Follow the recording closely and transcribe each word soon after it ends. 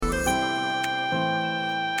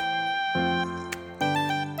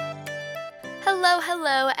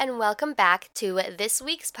Hello, and welcome back to this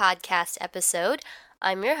week's podcast episode.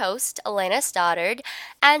 I'm your host, Elena Stoddard,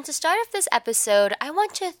 and to start off this episode, I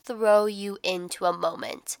want to throw you into a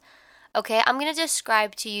moment. Okay, I'm going to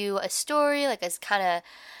describe to you a story, like as kind of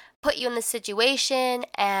put you in the situation,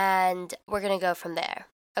 and we're going to go from there.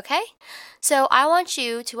 Okay? So I want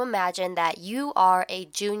you to imagine that you are a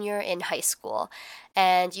junior in high school,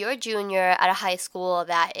 and you're a junior at a high school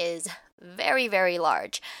that is very, very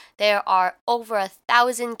large. There are over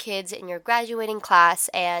 1,000 kids in your graduating class,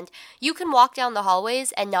 and you can walk down the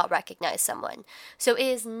hallways and not recognize someone. So it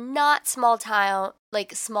is not small town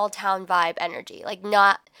vibe energy,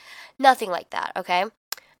 nothing like that, okay?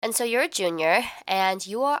 And so you're a junior and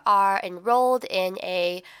you are enrolled in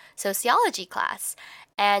a sociology class.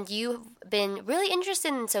 And you've been really interested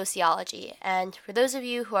in sociology. And for those of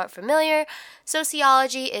you who aren't familiar,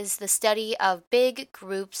 sociology is the study of big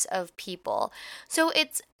groups of people. So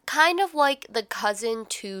it's kind of like the cousin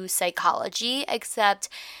to psychology, except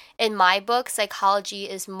in my book, psychology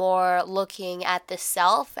is more looking at the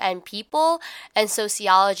self and people, and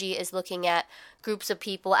sociology is looking at groups of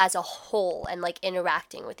people as a whole and like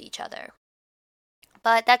interacting with each other.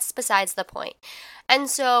 But that's besides the point. And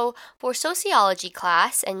so for sociology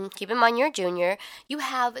class, and keep in mind you're a junior, you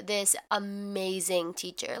have this amazing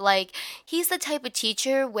teacher. Like, he's the type of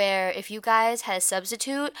teacher where if you guys had a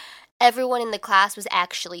substitute, everyone in the class was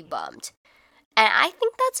actually bummed. And I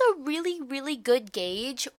think that's a really, really good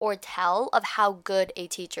gauge or tell of how good a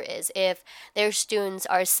teacher is if their students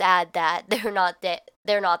are sad that they're not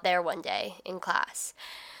there one day in class.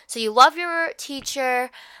 So you love your teacher,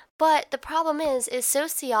 but the problem is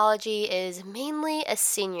sociology is mainly a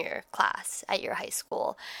senior class at your high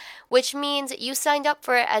school, which means you signed up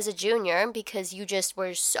for it as a junior because you just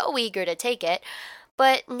were so eager to take it.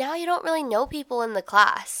 But now you don't really know people in the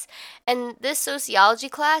class. And this sociology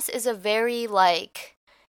class is a very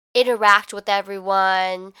interact with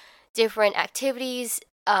everyone, different activities,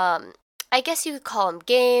 I guess you could call them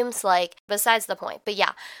games, besides the point. But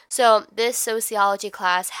yeah, so this sociology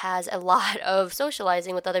class has a lot of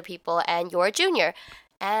socializing with other people, and you're a junior.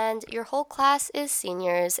 And your whole class is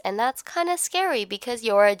seniors, and that's kind of scary because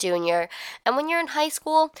you're a junior. And when you're in high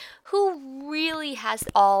school, who really has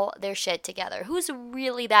all their shit together? Who's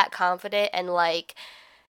really that confident and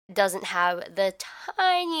doesn't have the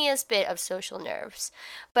tiniest bit of social nerves?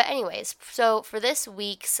 But anyways, so for this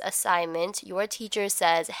week's assignment, your teacher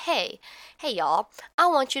says, hey y'all, I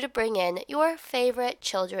want you to bring in your favorite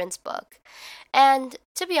children's book. And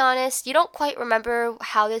to be honest, you don't quite remember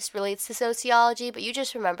how this relates to sociology, but you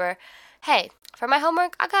just remember, hey, for my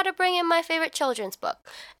homework, I gotta bring in my favorite children's book.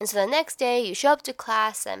 And so the next day, you show up to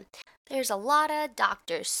class and there's a lot of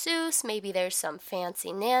Dr. Seuss, maybe there's some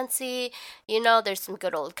Fancy Nancy, there's some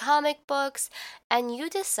good old comic books, and you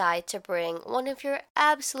decide to bring one of your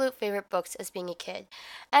absolute favorite books as being a kid.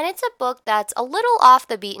 And it's a book that's a little off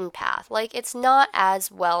the beaten path. It's not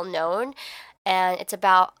as well known, and it's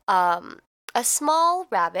about a small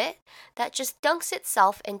rabbit that just dunks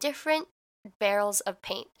itself in different barrels of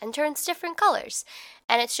paint and turns different colors.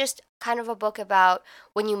 And it's just kind of a book about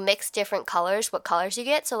when you mix different colors, what colors you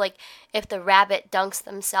get. So if the rabbit dunks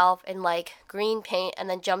themselves in green paint and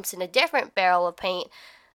then jumps in a different barrel of paint,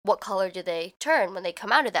 what color do they turn when they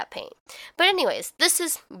come out of that paint? But anyways, this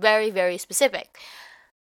is very, very specific.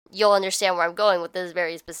 You'll understand where I'm going with this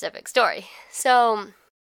very specific story. So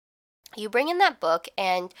you bring in that book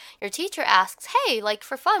and your teacher asks, hey,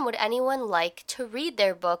 for fun, would anyone like to read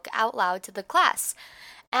their book out loud to the class?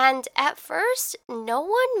 And at first, no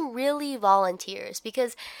one really volunteers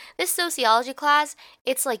because this sociology class,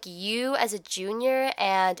 it's you as a junior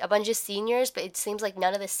and a bunch of seniors, but it seems like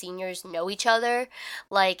none of the seniors know each other.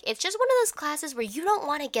 It's just one of those classes where you don't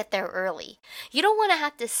want to get there early. You don't want to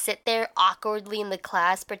have to sit there awkwardly in the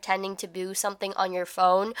class pretending to do something on your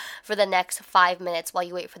phone for the next 5 minutes while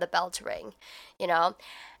you wait for the bell to ring,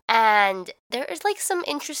 And there is some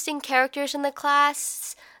interesting characters in the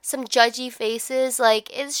class, some judgy faces.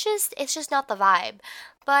 It's just not the vibe.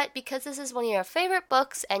 But because this is one of your favorite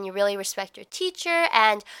books and you really respect your teacher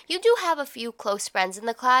and you do have a few close friends in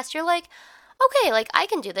the class, you're okay, I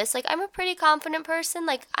can do this. I'm a pretty confident person.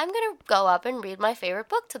 I'm going to go up and read my favorite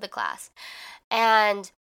book to the class.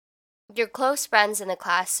 And your close friends in the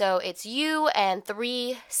class, so it's you and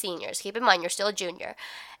 3 seniors. Keep in mind, you're still a junior.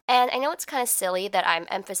 And I know it's kind of silly that I'm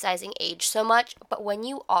emphasizing age so much, but when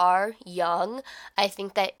you are young, I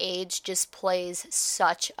think that age just plays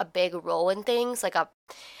such a big role in things, a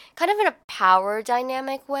kind of in a power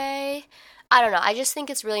dynamic way. I don't know. I just think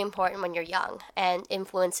it's really important when you're young and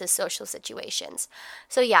influences social situations.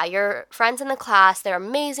 So yeah, your friends in the class, they're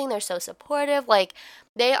amazing. They're so supportive.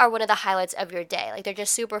 they are one of the highlights of your day. Like, they're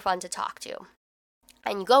just super fun to talk to.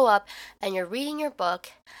 And you go up and you're reading your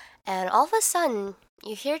book, and all of a sudden,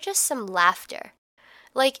 you hear just some laughter.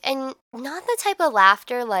 Like, and not the type of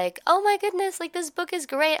laughter like, oh my goodness, like this book is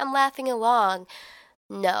great, I'm laughing along.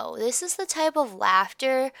 No, this is the type of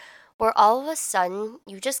laughter where all of a sudden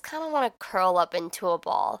you just kind of want to curl up into a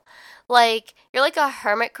ball. Like, you're like a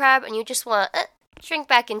hermit crab and you just want to shrink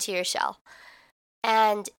back into your shell.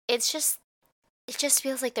 And it just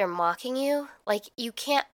feels like they're mocking you. Like, you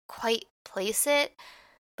can't quite place it,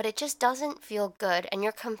 but it just doesn't feel good and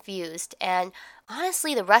you're confused. And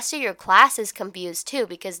honestly, the rest of your class is confused too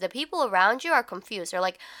because the people around you are confused. They're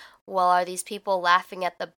like, well, are these people laughing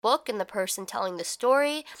at the book and the person telling the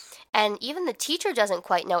story? And even the teacher doesn't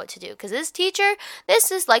quite know what to do because this teacher,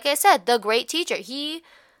 this is, like I said, the great teacher. He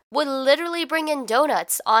would literally bring in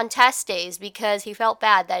donuts on test days because he felt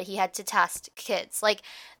bad that he had to test kids. Like,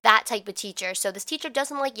 that type of teacher. So this teacher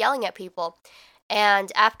doesn't like yelling at people.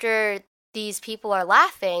 And after these people are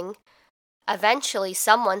laughing, eventually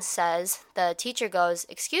someone says, the teacher goes,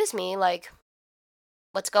 excuse me, like,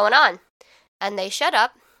 what's going on? And they shut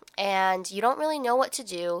up, and you don't really know what to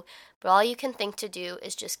do, but all you can think to do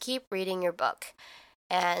is just keep reading your book.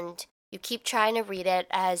 And you keep trying to read it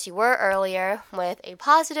as you were earlier, with a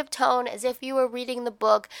positive tone, as if you were reading the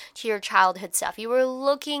book to your childhood self. You were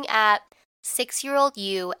looking at 6-year-old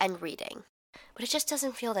you and reading. But it just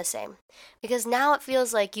doesn't feel the same. Because now it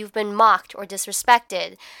feels like you've been mocked or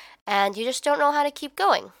disrespected, and you just don't know how to keep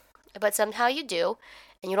going. But somehow you do,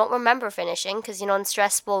 and you don't remember finishing, because, in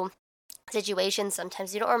stressful situations,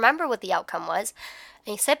 sometimes you don't remember what the outcome was.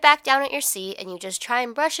 And you sit back down at your seat, and you just try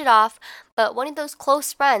and brush it off, but one of those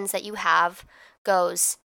close friends that you have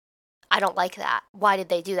goes, I don't like that. Why did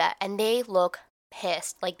they do that? And they look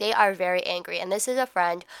pissed. Like, they are very angry. And this is a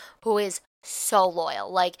friend who is so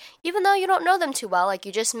loyal. Like, even though you don't know them too well, like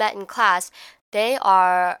you just met in class, they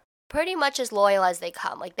are pretty much as loyal as they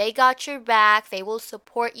come. Like, they got your back. They will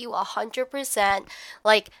support you 100%.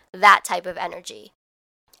 Like, that type of energy.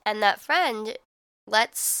 And that friend,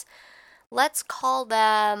 let's call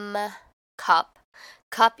them Cup.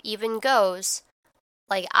 Cup even goes,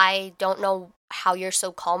 like, I don't know how you're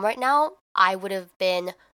so calm right now. I would have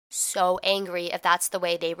been so angry if that's the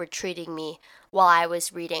way they were treating me while I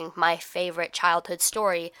was reading my favorite childhood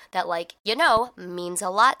story that, like, means a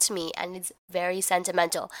lot to me and it's very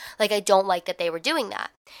sentimental. Like, I don't like that they were doing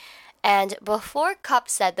that. And before Cup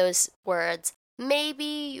said those words,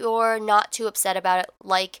 maybe you're not too upset about it.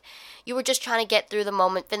 Like, you were just trying to get through the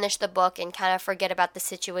moment, finish the book, and kind of forget about the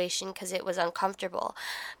situation because it was uncomfortable.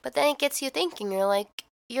 But then it gets you thinking. You're like,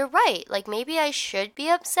 you're right. Like, maybe I should be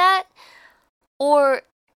upset? Or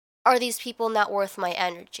are these people not worth my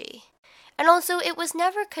energy? And also, it was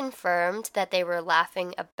never confirmed that they were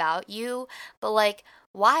laughing about you, but, like,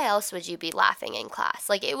 why else would you be laughing in class?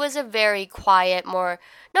 Like, it was a very quiet, more,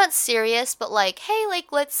 not serious, but like, hey,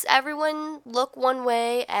 like, let's everyone look one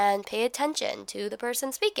way and pay attention to the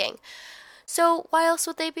person speaking. So why else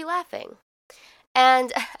would they be laughing?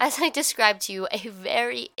 And as I described to you a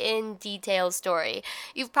very in detail story,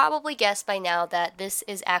 you've probably guessed by now that this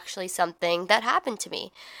is actually something that happened to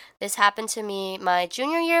me. This happened to me my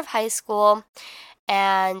junior year of high school,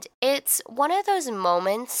 and it's one of those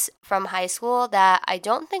moments from high school that I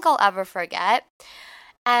don't think I'll ever forget.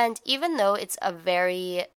 And even though it's a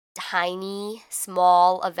very tiny,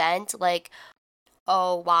 small event, like,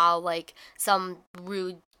 oh wow, like some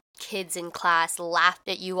rude kids in class laughed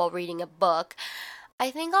at you while reading a book,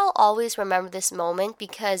 I think I'll always remember this moment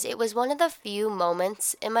because it was one of the few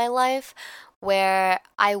moments in my life where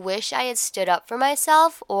I wish I had stood up for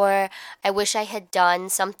myself, or I wish I had done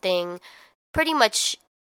something pretty much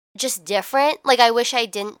just different. Like, I wish I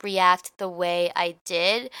didn't react the way I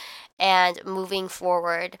did, and moving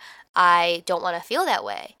forward, I don't want to feel that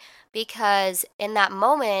way. Because in that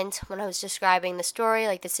moment, when I was describing the story,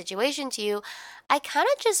 like the situation to you, I kind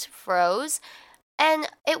of just froze. And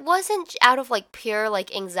it wasn't out of like pure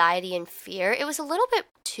like anxiety and fear. It was a little bit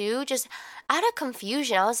too just out of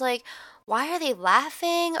confusion. I was like, why are they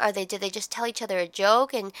laughing? Did they just tell each other a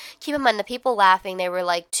joke? And keep in mind, the people laughing, they were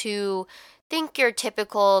like two, think your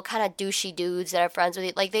typical kind of douchey dudes that are friends with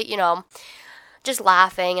you. Like, they, just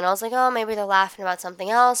laughing. And I was like, oh, maybe they're laughing about something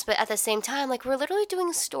else. But at the same time, like, we're literally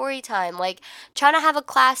doing story time, like trying to have a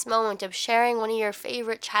class moment of sharing one of your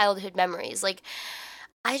favorite childhood memories. Like,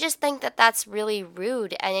 I just think that that's really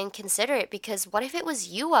rude and inconsiderate, because what if it was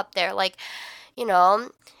you up there? Like,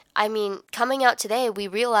 I mean, coming out today, we're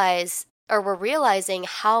realizing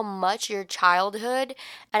how much your childhood,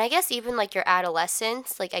 and I guess even like your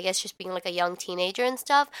adolescence, like I guess just being like a young teenager and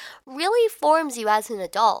stuff, really forms you as an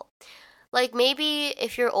adult. Like maybe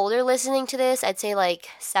if you're older listening to this, I'd say like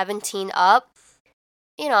 17 up,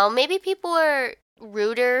 maybe people are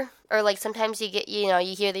ruder, or like sometimes you get,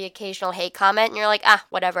 you hear the occasional hate comment and you're like, ah,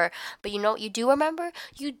 whatever. But you know what you do remember?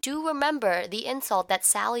 You do remember the insult that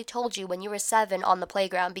Sally told you when you were 7 on the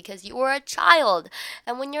playground because you were a child.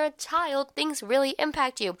 And when you're a child, things really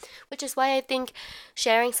impact you, which is why I think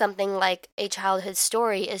sharing something like a childhood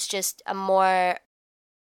story is just a more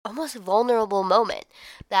almost vulnerable moment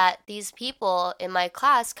that these people in my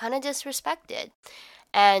class kind of disrespected.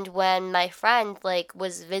 And when my friend like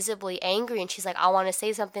was visibly angry and she's like, I want to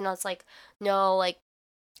say something, I was like, no, like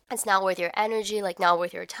it's not worth your energy, like not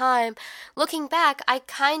worth your time. Looking back, I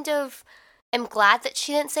kind of am glad that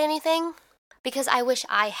she didn't say anything because I wish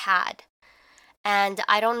I had. And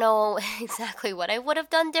I don't know exactly what I would have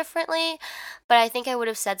done differently, but I think I would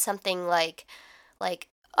have said something like,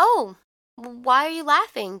 "Oh, why are you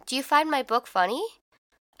laughing? Do you find my book funny?"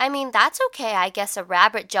 I mean, that's okay. I guess a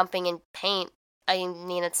rabbit jumping in paint, I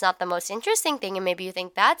mean, it's not the most interesting thing, and maybe you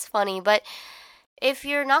think that's funny, but if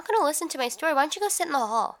you're not going to listen to my story, why don't you go sit in the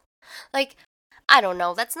hall? Like, I don't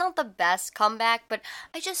know, that's not the best comeback, but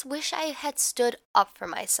I just wish I had stood up for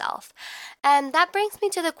myself. And that brings me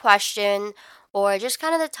to the question, or just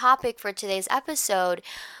kind of the topic for today's episode,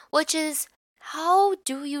 which is how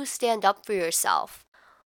do you stand up for yourself?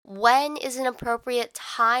 When is an appropriate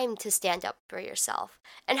time to stand up for yourself?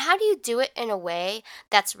 And how do you do it in a way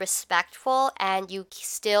that's respectful and you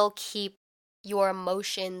still keep your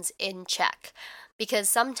emotions in check? Because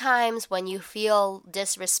sometimes when you feel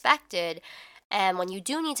disrespected and when you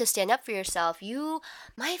do need to stand up for yourself, you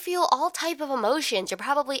might feel all type of emotions. You're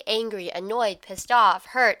probably angry, annoyed, pissed off,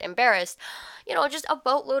 hurt, embarrassed, just a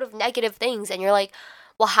boatload of negative things. And you're like,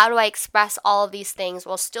 well, how do I express all of these things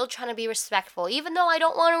while still trying to be respectful, even though I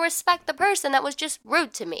don't want to respect the person that was just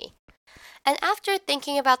rude to me? And after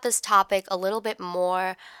thinking about this topic a little bit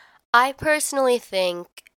more, I personally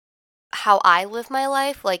think how I live my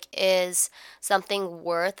life, like, is something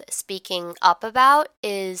worth speaking up about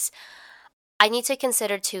is I need to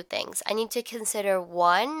consider two things. I need to consider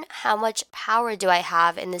one, how much power do I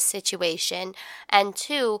have in this situation? And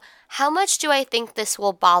two, how much do I think this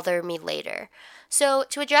will bother me later? So,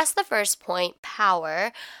 to address the first point,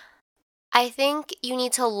 power, I think you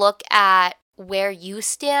need to look at where you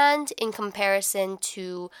stand in comparison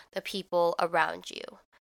to the people around you.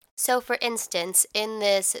 So, for instance, in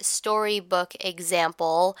this storybook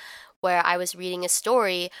example where I was reading a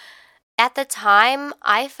story, at the time,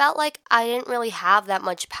 I felt like I didn't really have that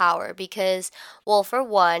much power because, well, for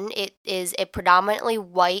one, it is a predominantly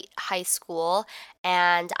white high school,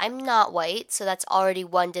 and I'm not white, so that's already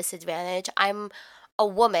one disadvantage. I'm a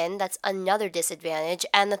woman, that's another disadvantage.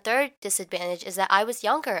 And the third disadvantage is that I was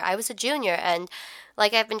younger. I was a junior, and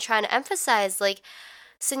like I've been trying to emphasize, like,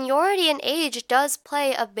 seniority and age does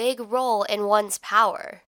play a big role in one's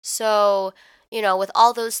power. So, with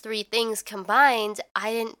all those three things combined,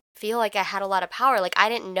 I didn't feel like I had a lot of power. Like, I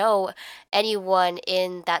didn't know anyone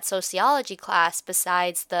in that sociology class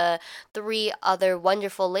besides the three other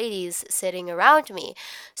wonderful ladies sitting around me.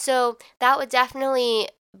 So, that would definitely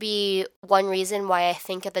be one reason why I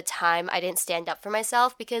think at the time I didn't stand up for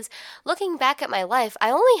myself, because looking back at my life,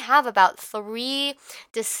 I only have about 3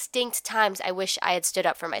 distinct times I wish I had stood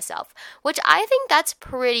up for myself, which I think that's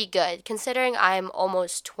pretty good considering I'm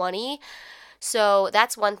almost 20. So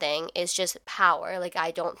that's one thing, is just power. Like,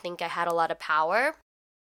 I don't think I had a lot of power.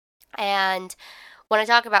 And when I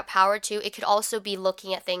talk about power too, it could also be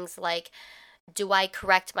looking at things like, do I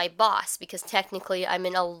correct my boss because technically I'm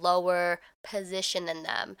in a lower position than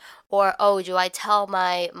them? Or, oh, do I tell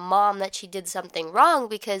my mom that she did something wrong?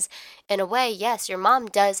 Because in a way, yes, your mom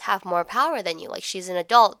does have more power than you. Like, she's an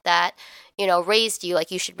adult that, raised you, like,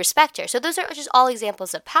 you should respect her. So those are just all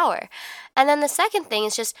examples of power. And then the second thing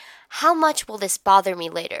is just, how much will this bother me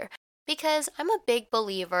later? Because I'm a big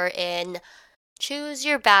believer in choose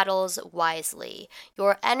your battles wisely.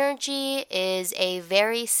 Your energy is a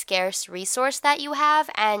very scarce resource that you have,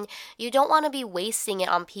 and you don't want to be wasting it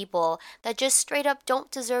on people that just straight up don't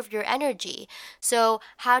deserve your energy. So,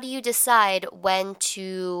 how do you decide when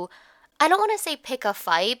to, I don't want to say pick a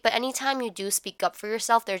fight, but anytime you do speak up for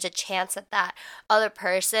yourself, there's a chance that that other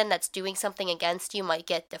person that's doing something against you might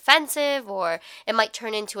get defensive, or it might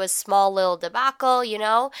turn into a small little debacle?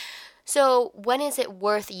 So, when is it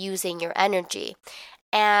worth using your energy?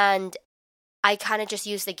 And I kind of just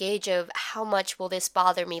use the gauge of how much will this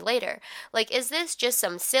bother me later. Like, is this just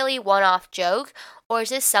some silly one-off joke, or is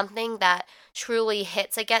this something that truly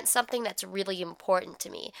hits against something that's really important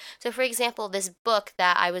to me? So, for example, this book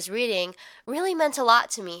that I was reading really meant a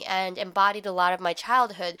lot to me and embodied a lot of my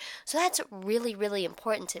childhood. So that's really, really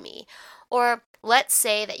important to me. Or let's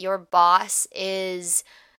say that your boss is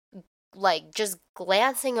like just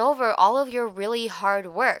glancing over all of your really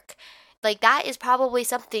hard work. Like, that is probably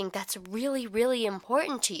something that's really, really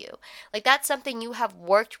important to you. Like, that's something you have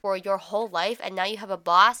worked for your whole life, and now you have a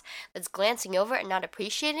boss that's glancing over it and not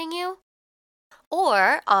appreciating you.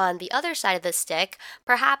 Or on the other side of the stick,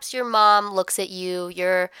 perhaps your mom looks at you,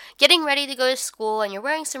 you're getting ready to go to school, and you're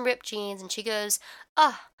wearing some ripped jeans, and she goes,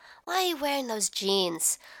 "Oh, why are you wearing those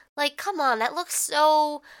jeans? Like, come on, that looks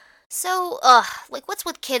so, like, what's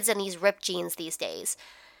with kids and these ripped jeans these days?"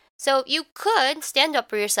 So you could stand up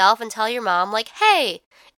for yourself and tell your mom, like, "Hey,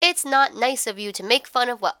 it's not nice of you to make fun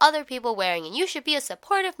of what other people are wearing, and you should be a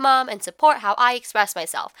supportive mom and support how I express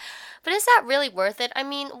myself." But is that really worth it? I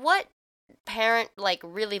mean, what parent like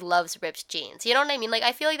really loves ripped jeans? You know what I mean? Like,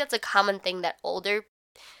 I feel like that's a common thing that older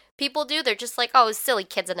people do. They're just like, "Oh, silly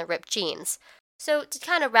kids in the ripped jeans." So to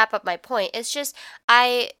kind of wrap up my point, it's just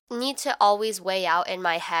I need to always weigh out in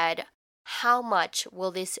my head, how much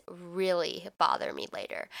will this really bother me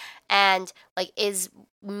later? And like, is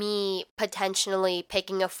me potentially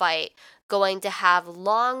picking a fight going to have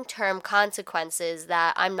long-term consequences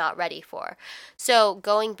that I'm not ready for? So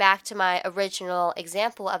going back to my original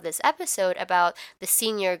example of this episode about the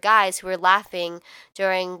senior guys who were laughing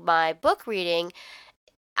during my book reading,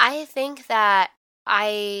 I think that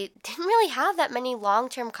I didn't really have that many long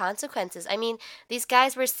term consequences. I mean, these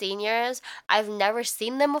guys were seniors. I've never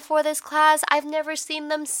seen them before this class. I've never seen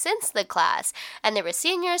them since the class. And they were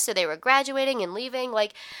seniors, so they were graduating and leaving.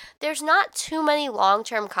 Like, there's not too many long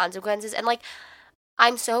term consequences. And, like,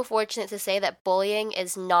 I'm so fortunate to say that bullying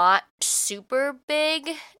is not super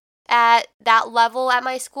big at that level at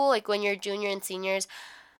my school. Like, when you're junior and seniors,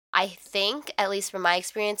 I think, at least from my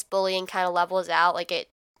experience, bullying kind of levels out. Like,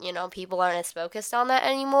 people aren't as focused on that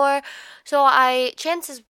anymore. So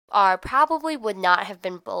chances are probably would not have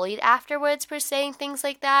been bullied afterwards for saying things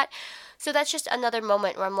like that. So that's just another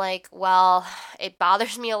moment where I'm like, well, it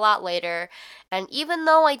bothers me a lot later. And even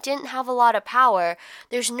though I didn't have a lot of power,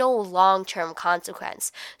 there's no long-term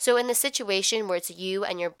consequence. So in the situation where it's you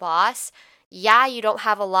and your boss, yeah, you don't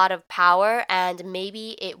have a lot of power and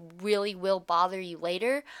maybe it really will bother you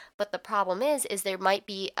later, but the problem is there might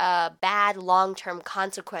be a bad long-term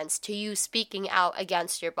consequence to you speaking out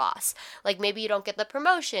against your boss. Like, maybe you don't get the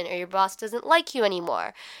promotion or your boss doesn't like you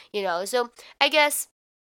anymore, So I guess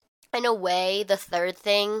in a way, the third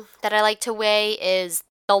thing that I like to weigh is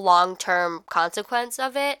the long-term consequence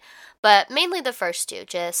of it, but mainly the first two,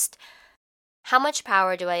 just how much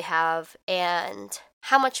power do I have, and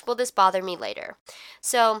how much will this bother me later?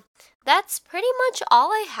 So that's pretty much all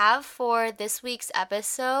I have for this week's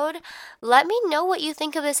episode. Let me know what you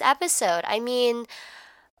think of this episode. I mean,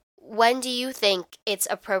 when do you think it's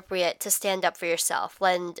appropriate to stand up for yourself?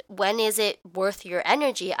 When is it worth your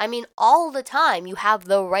energy? I mean, all the time you have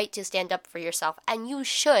the right to stand up for yourself, and you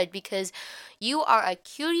should, because you are a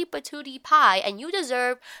cutie patootie pie and you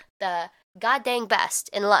deserve the god dang best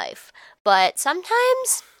in life. But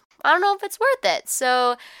sometimes I don't know if it's worth it.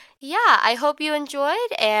 So yeah, I hope you enjoyed,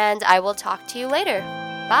 and I will talk to you later.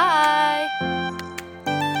 Bye!